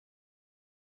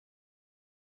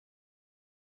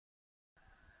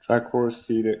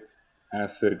Trichloroacetic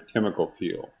acid chemical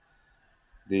peel.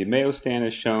 The Mayo stand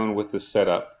is shown with the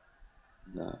setup.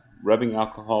 Rubbing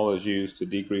alcohol is used to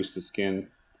degrease the skin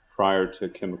prior to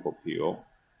chemical peel.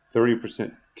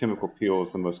 30% chemical peel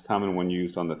is the most common one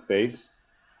used on the face.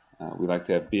 We like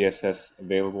to have BSS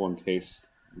available in case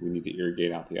we need to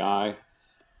irrigate out the eye.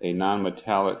 A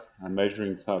non-metallic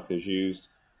measuring cup is used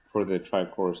for the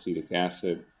trichloroacetic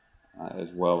acid, as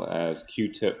well as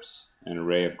Q-tips, an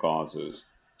array of gauzes,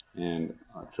 and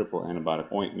triple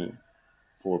antibiotic ointment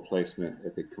for placement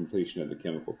at the completion of the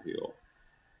chemical peel.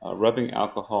 Rubbing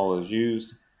alcohol is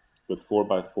used with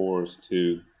 4x4s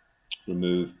to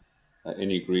remove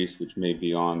any grease which may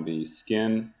be on the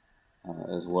skin,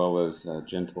 as well as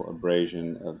gentle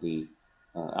abrasion of the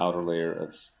outer layer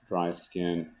of dry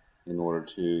skin in order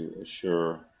to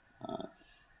assure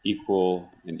equal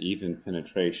and even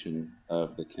penetration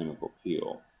of the chemical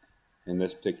peel. In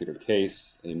this particular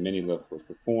case, a mini lift was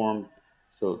performed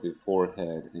so that the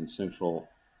forehead and central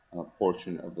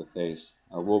portion of the face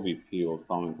will be peeled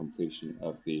following completion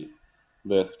of the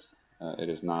lift. It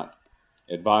is not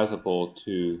advisable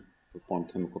to perform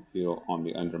chemical peel on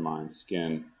the undermined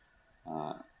skin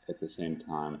at the same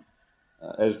time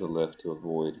as the lift to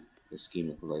avoid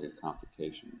ischemic-related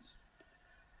complications.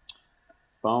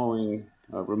 Following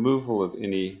removal of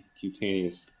any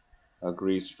cutaneous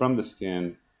grease from the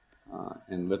skin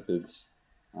and lipids,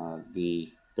 the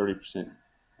 30%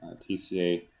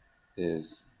 TCA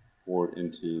is poured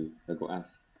into a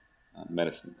glass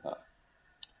medicine cup.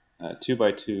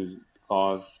 2x2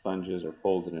 gauze sponges are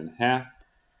folded in half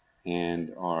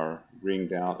and are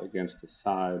ringed out against the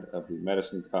side of the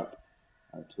medicine cup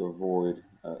to avoid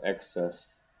excess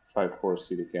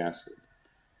trichloroacetic acid.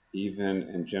 Even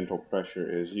and gentle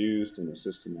pressure is used in a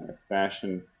systematic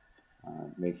fashion,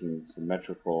 making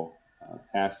symmetrical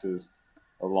passes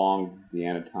along the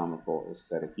anatomical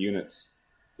aesthetic units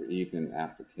for even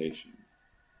application.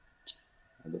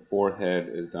 The forehead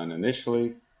is done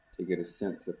initially to get a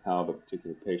sense of how the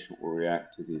particular patient will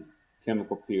react to the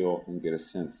chemical peel and get a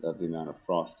sense of the amount of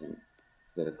frosting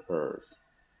that occurs.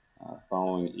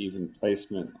 Following even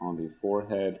placement on the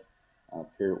forehead,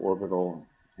 periorbital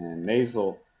and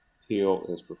nasal peel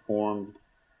is performed.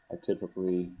 I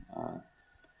typically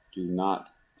do not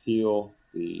peel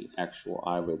the actual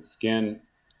eyelid skin.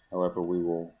 However, we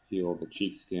will peel the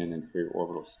cheek skin and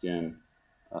periorbital skin,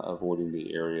 avoiding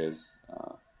the areas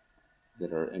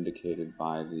that are indicated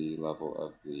by the level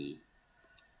of the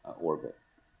orbit.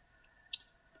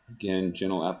 Again,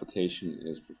 gentle application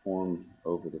is performed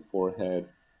over the forehead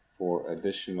for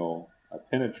additional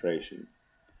penetration.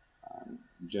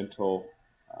 Gentle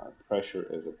pressure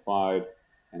is applied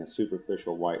and a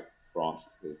superficial white frost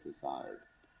is desired.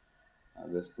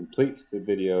 This completes the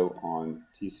video on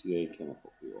TCA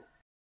chemical peel.